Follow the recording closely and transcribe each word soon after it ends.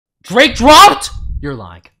Drake dropped? You're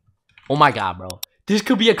lying. Oh my god, bro. This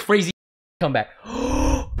could be a crazy comeback.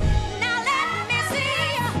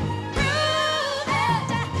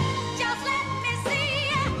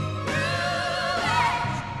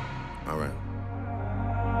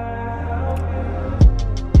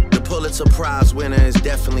 Pulitzer Prize winner is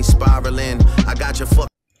definitely spiraling. I got your fuck.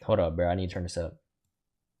 Hold up, bro. I need to turn this up.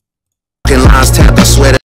 Lines tapped, I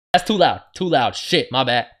swear. That's too loud. Too loud. Shit, my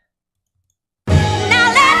bad.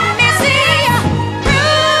 Now let me see you prove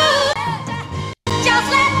it. Just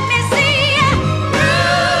let me see you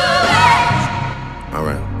prove it. All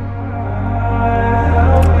right.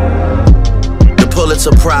 The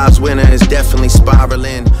Pulitzer Prize winner is definitely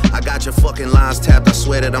spiraling. I got your fucking lines tapped, I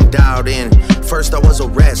swear that I'm dialed in. First I was a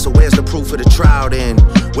rat, so where's the proof of the trial then?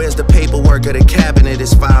 Where's the paperwork of the cabinet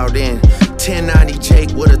is filed in? 1090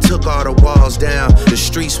 Jake would've took all the walls down. The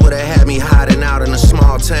streets would've had me hiding out in a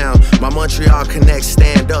small town. My Montreal connects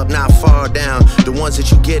stand up, not fall down. The ones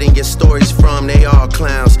that you getting your stories from, they all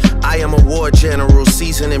clowns. I am a war general,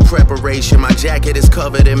 seasoned in preparation. My jacket is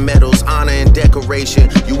covered in medals, honor and decoration.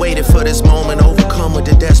 You waited for this moment, overcome with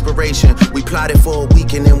the desperation. We plotted for a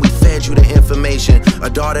week and then we fed you the information. A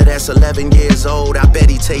daughter that's 11 years old, I bet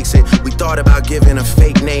he takes it. We thought about giving a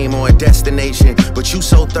fake name or a destination, but you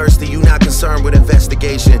so thirsty, you not concerned with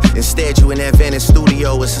investigation. Instead, you in that Venice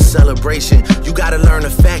studio, it's a celebration. You gotta learn to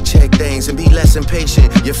fact check things and be less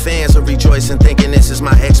impatient. Your fans are rejoicing, thinking this is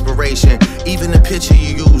my expiration. Even the picture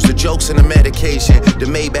you use, the jokes and the medication, the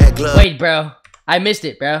Maybach glove. Wait, bro. I missed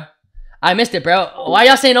it, bro. I missed it, bro. Why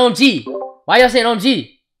y'all saying OMG? Why y'all saying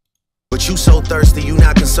OMG? But you so thirsty, you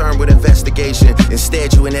not concerned with investigation.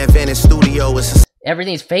 Instead, you in that Venice studio, it's a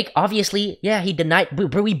Everything's fake, obviously. Yeah, he denied.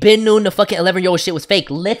 Bro, we been knowing the fucking 11-year-old shit was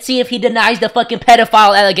fake. Let's see if he denies the fucking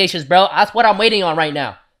pedophile allegations, bro. That's what I'm waiting on right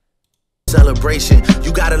now. celebration.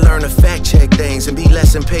 You gotta learn to fact check things and be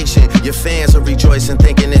less impatient. Your fans are rejoicing,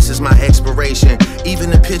 thinking this is my expiration. Even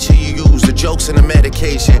the picture you use, the jokes and the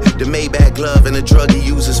medication, the Maybach glove and the drug he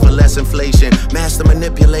uses for less inflation. Master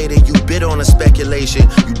manipulator, you bid on a speculation.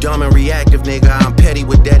 You dumb and reactive, nigga, I'm petty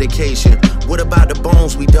with dedication. What about the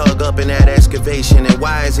bones we dug up in that excavation? And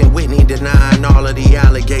why isn't Whitney denying all of the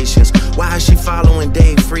allegations? Why is she following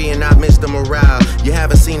Dave free and not Mr. Morale? You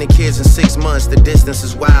haven't seen the kids in 6 months, the distance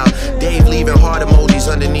is wild. Dave leaving heart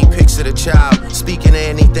emojis underneath pics of the child. Speaking of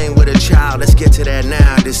anything with a child, let's get to that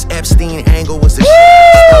now. This Epstein angle was the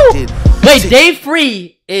shit expected. Wait, Dave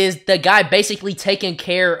Free is the guy basically taking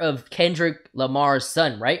care of Kendrick Lamar's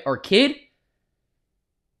son, right? Or kid?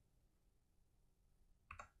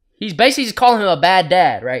 He's basically just calling him a bad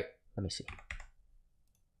dad, right? Let me see.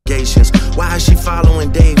 Why is she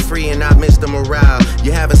following Dave free and not Mr. Morale?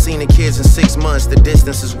 You haven't seen the kids in 6 months, the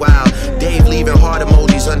distance is wild. Dave leaving heart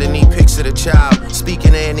emojis underneath pics of the child. Speaking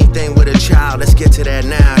of anything with a child, let's get to that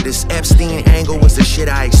now. This Epstein angle was the shit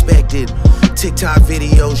I expected. TikTok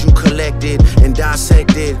videos you collected and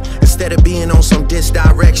dissected. Instead of being on some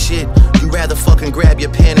disdirect shit, you rather fucking grab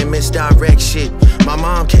your pen and misdirect shit. My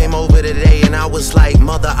mom came over today and I was like,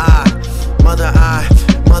 mother,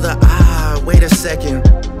 wait a second.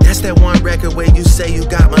 That's that one record where you say you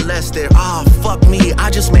got molested. Oh, fuck me, I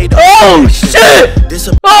just made a shit! This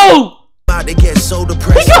about to get so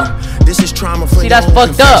depressing. This is trauma from your own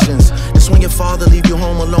confessions. This when your father leave you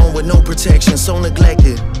home alone with no protection, so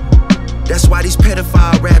neglected. That's why these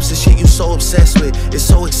pedophile raps, the shit you so obsessed with, is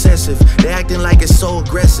so excessive. They acting like it's so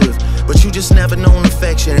aggressive, but you just never known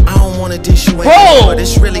affection. I don't wanna dish you anymore.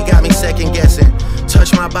 This really got me second guessing.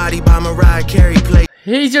 Touch My Body by Mariah Carey play.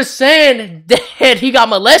 He's just saying that he got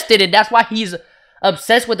molested and that's why he's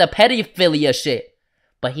obsessed with the pedophilia shit.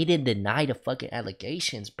 But he didn't deny the fucking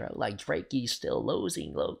allegations, bro. Like, Drake, he's still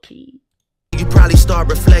losing low-key. You probably start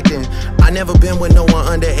reflecting. I never been with no one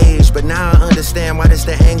underage, but now I understand why that's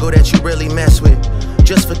the angle that you really mess with.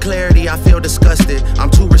 Just for clarity, I feel disgusted. I'm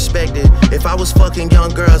too respected. If I was fucking young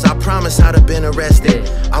girls, I promise I'd have been arrested.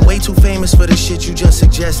 I'm way too famous for the shit you just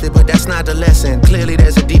suggested, but that's not the lesson. Clearly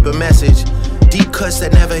there's a deeper message. Deep cuts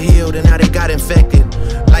that never healed and now they got infected.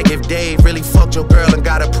 Like if Dave really fucked your girl and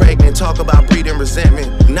got her pregnant. Talk about breeding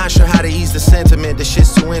resentment. Not sure how to ease the sentiment, the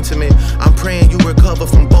shit's too intimate. I'm praying you recover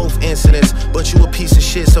from both incidents, but you a piece of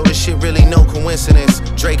shit, so this shit really no coincidence.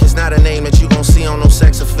 Drake is not a name that you gon' see on no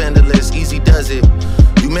sex offender list. Easy does it.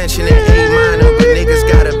 You mentioned it A minor, but niggas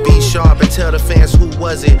gotta be sharp and tell the fans who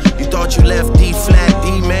was it. You thought you left D flat,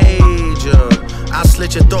 D major. I'll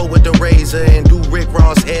slit your throat with the razor and do Rick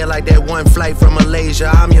Ross hair like that one flight from Malaysia.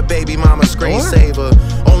 I'm your baby mama screensaver.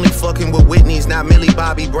 Only fucking with Whitney's, not Millie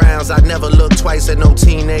Bobby Brown's. I never look twice at no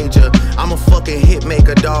teenager. I'm a fucking hit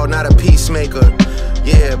maker, dawg, not a peacemaker.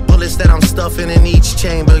 Yeah, bullets that I'm stuffing in each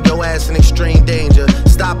chamber. Your ass in extreme danger.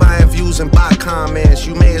 Stop buying and bot comments.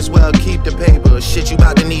 You may as well keep the paper. Shit you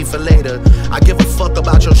about to need for later. I give a fuck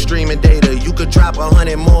about your streaming data. You could drop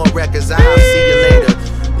 100 more records, I'll see you later.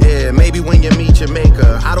 Yeah, maybe when you meet your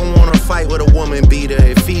maker. I don't wanna fight with a woman beater.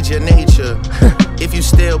 It feeds your nature. If you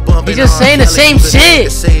still bumping, he's just saying the same shit.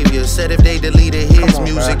 The savior said if they deleted his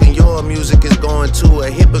music, then your music is going to a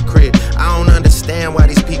hypocrite. I don't understand why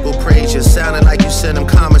these people praise you. Sounding like you sent him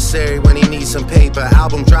commissary when he needs some paper.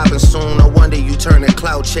 Album dropping soon, no wonder you turn a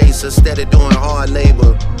clout chaser instead of doing hard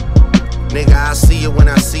labor. Nigga, I see you when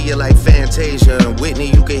I see you like Fantasia. And Whitney,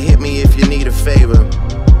 you can hit me if you need a favor.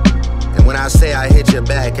 And when I say I hit your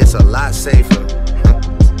back, it's a lot safer.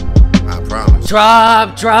 I promise.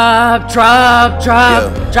 Drop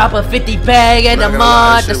a 50 bag at the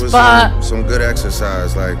mod, the spot. Some good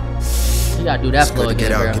exercise, like You gotta do that flow again,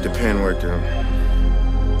 get out, bro. get the pen working.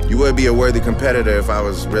 You would be a worthy competitor if I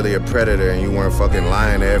was really a predator and you weren't fucking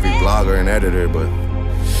lying to every blogger and editor, but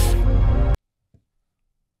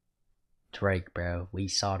Drake, bro, we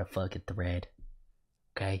saw the fucking thread.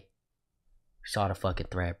 Okay? We saw the fucking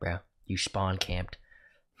thread, bro. You spawn camped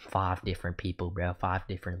 5 different people, bro. 5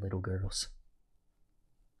 different little girls.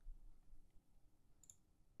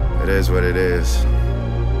 it is what it is.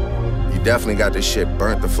 You definitely got this shit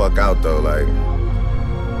burnt the fuck out though, like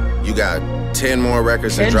you got 10 more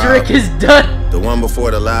records to drop. Kendrick is done. The one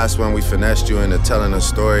before the last one, we finessed you into telling a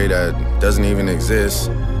story that doesn't even exist.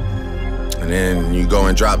 And then you go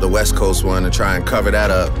and drop the West Coast one to try and cover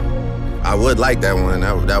that up. I would like that one.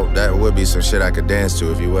 That would be some shit I could dance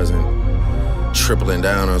to if you wasn't tripling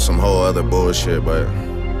down on some whole other bullshit. But,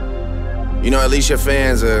 you know, at least your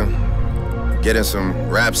fans are getting some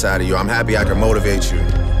raps out of you. I'm happy I can motivate you,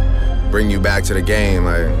 bring you back to the game,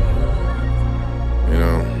 like, you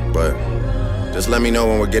know, but just let me know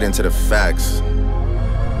when we're getting to the facts.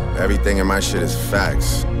 Everything in my shit is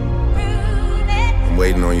facts. I'm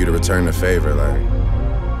waiting on you to return the favor, like.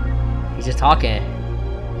 He's just talking.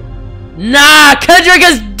 Nah, Kendrick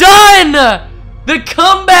is done! The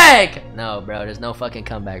comeback! No, bro, there's no fucking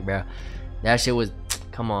comeback, bro. That shit was,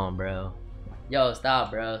 come on, bro. Yo,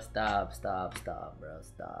 stop, bro, stop, bro,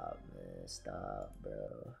 stop, man, stop,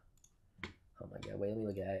 bro. Oh my god, wait, let me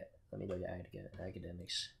look at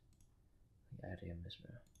academics. Academics,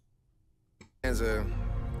 bro. Fans are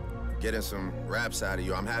getting some raps out of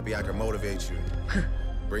you. I'm happy I can motivate you,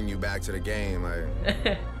 bring you back to the game,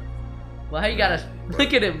 like. Why you gotta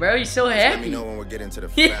look at him, bro? He's so Let me happy. know when we're getting to the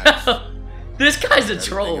facts. Yo, this guy's a Everything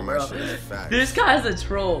troll, in my bro. shit is facts. This guy's a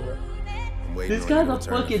troll, bro. I'm waiting This on you guy's to a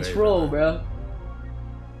return the fucking favor, troll, like. bro.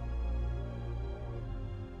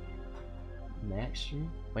 Next stream?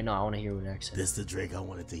 Wait, no, I want to hear what next said. This the Drake I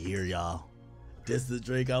wanted to hear, y'all. This the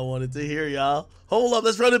Drake I wanted to hear, y'all. Hold up,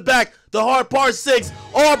 let's run it back. The hard part 6.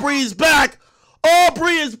 Aubrey is back.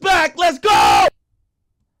 Aubrey is back. Let's go!